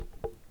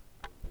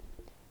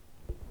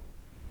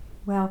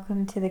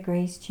Welcome to the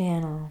Grace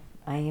Channel.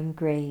 I am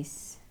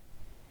Grace,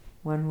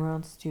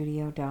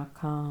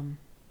 oneworldstudio.com.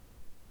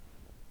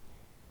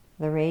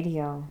 The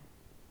radio.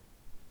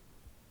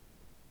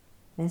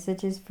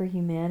 Messages for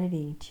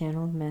Humanity,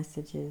 channeled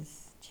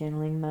messages,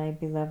 channeling my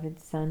beloved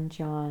son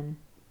John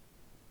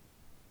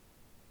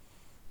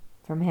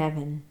from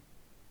heaven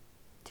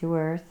to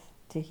earth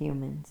to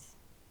humans.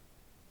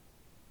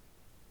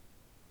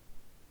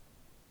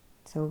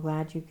 So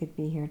glad you could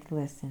be here to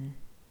listen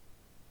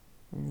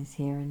in this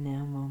here and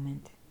now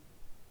moment.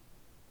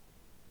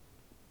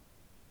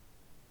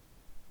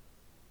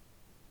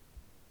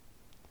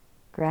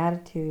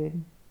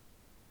 Gratitude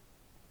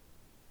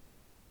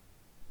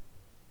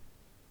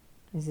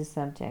is the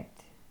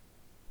subject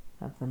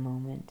of the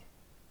moment.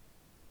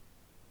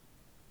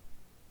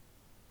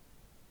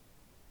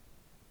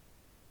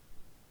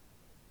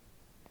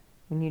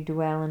 When you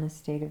dwell in a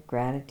state of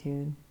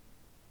gratitude,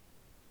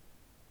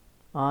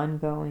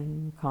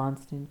 ongoing,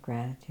 constant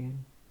gratitude,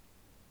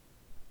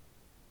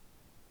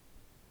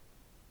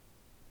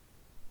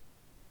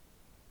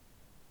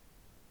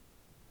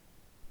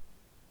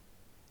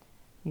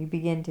 you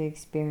begin to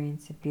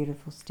experience a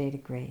beautiful state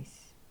of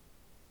grace.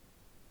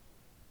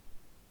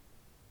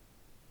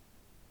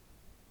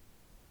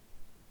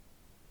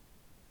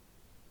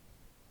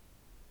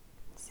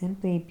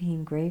 Simply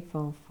being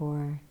grateful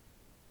for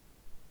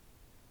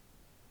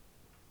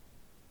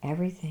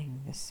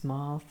everything, the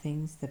small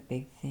things, the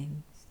big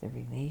things, the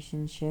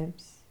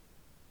relationships,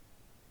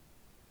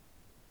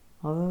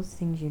 all those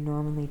things you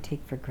normally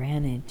take for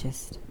granted,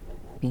 just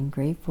being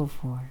grateful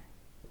for.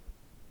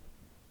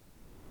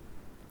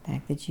 The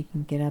fact that you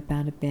can get up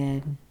out of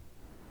bed,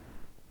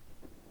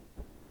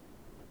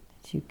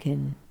 that you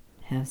can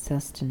have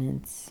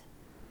sustenance,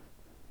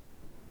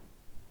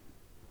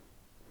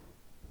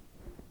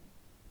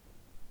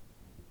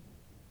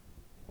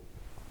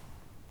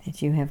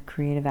 that you have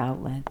creative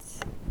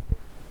outlets.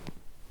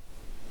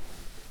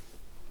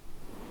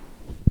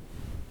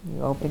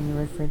 You open your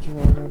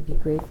refrigerator, be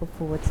grateful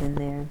for what's in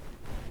there,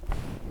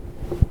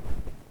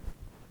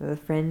 for the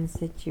friends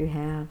that you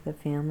have, the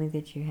family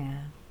that you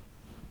have,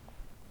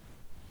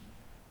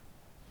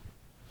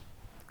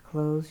 the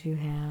clothes you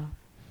have,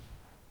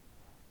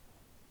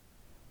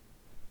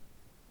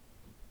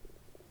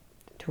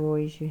 the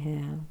toys you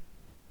have,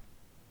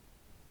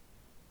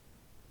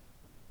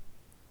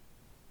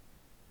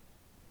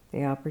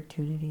 the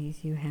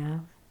opportunities you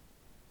have.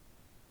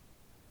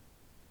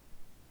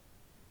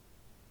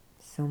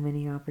 So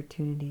many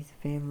opportunities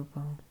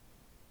available.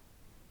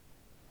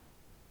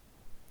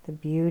 The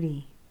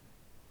beauty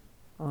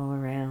all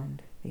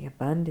around, the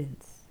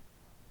abundance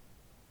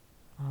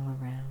all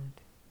around.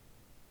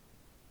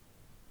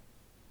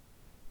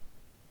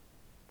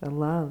 The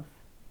love.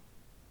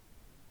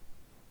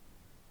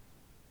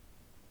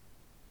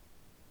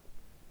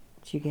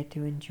 That you get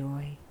to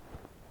enjoy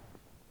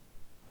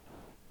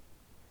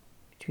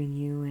between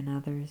you and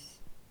others.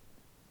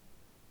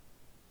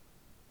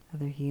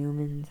 Other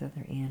humans,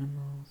 other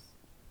animals,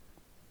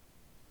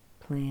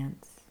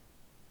 plants,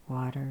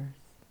 waters,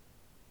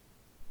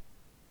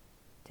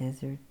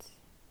 deserts,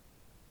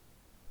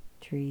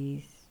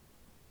 trees.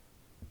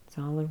 It's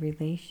all a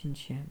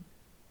relationship.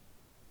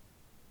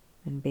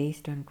 And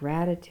based on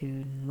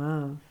gratitude and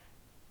love,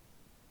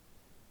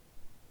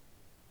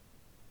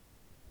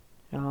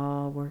 it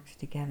all works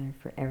together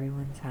for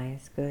everyone's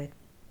highest good.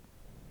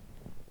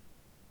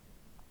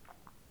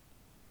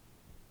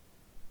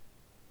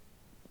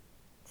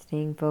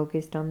 Staying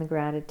focused on the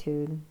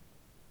gratitude.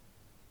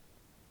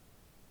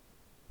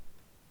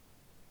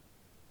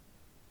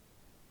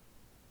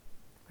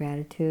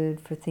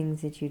 Gratitude for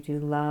things that you do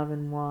love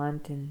and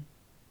want and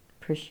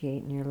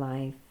appreciate in your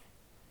life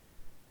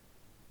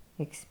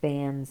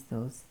expands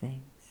those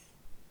things.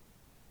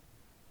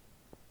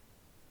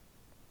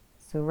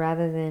 So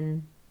rather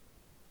than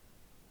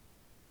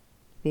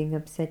being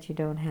upset you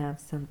don't have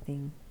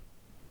something,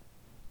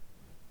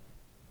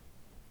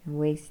 and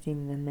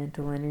wasting the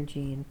mental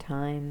energy and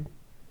time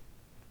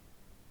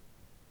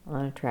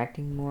on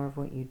attracting more of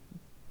what you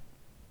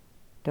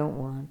don't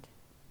want.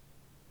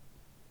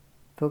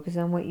 Focus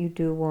on what you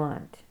do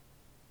want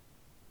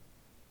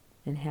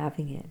and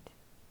having it.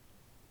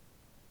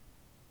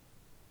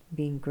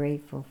 Being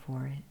grateful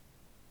for it.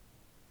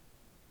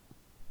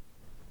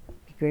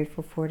 Be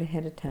grateful for it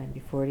ahead of time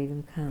before it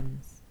even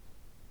comes.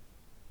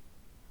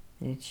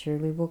 And it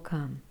surely will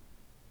come.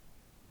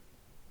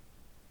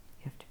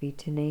 You have to be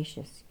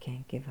tenacious. You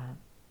can't give up.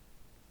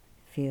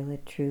 Feel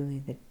it truly,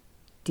 the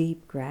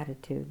deep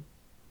gratitude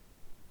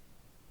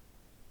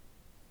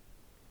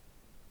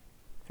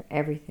for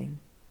everything.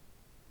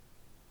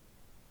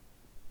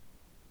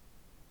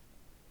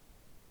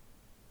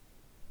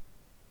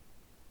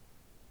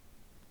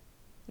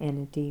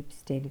 And a deep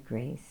state of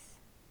grace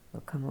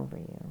will come over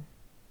you.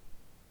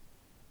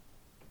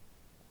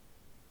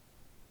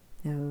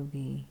 That will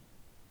be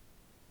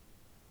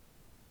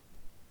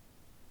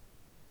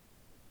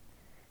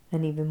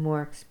an even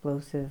more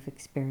explosive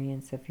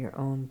experience of your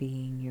own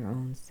being, your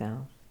own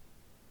self.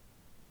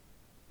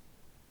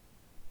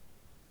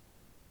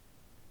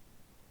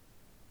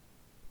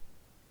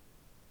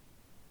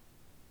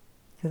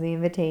 So the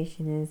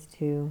invitation is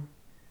to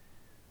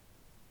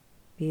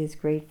be as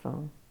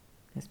grateful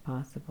as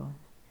possible.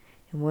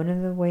 And one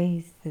of the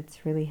ways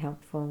that's really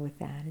helpful with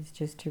that is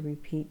just to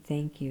repeat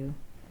thank you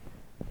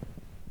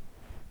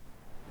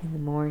in the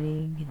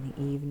morning, in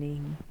the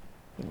evening,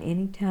 and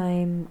any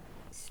time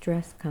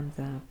stress comes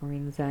up or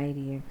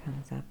anxiety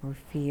comes up or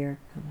fear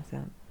comes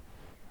up,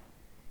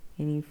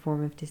 any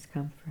form of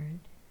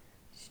discomfort,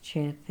 just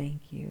chant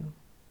thank you,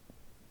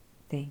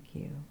 thank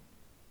you,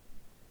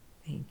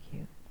 thank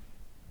you.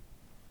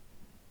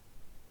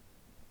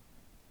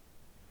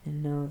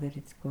 And know that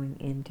it's going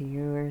into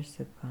your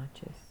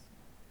subconscious.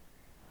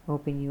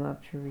 Open you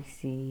up to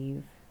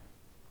receive.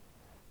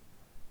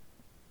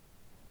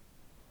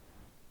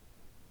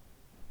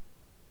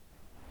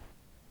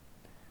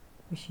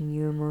 Wishing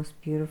you a most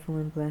beautiful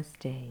and blessed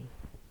day.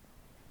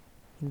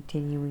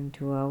 Continuing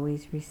to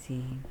always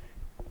receive.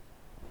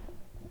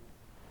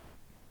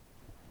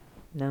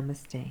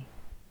 Namaste.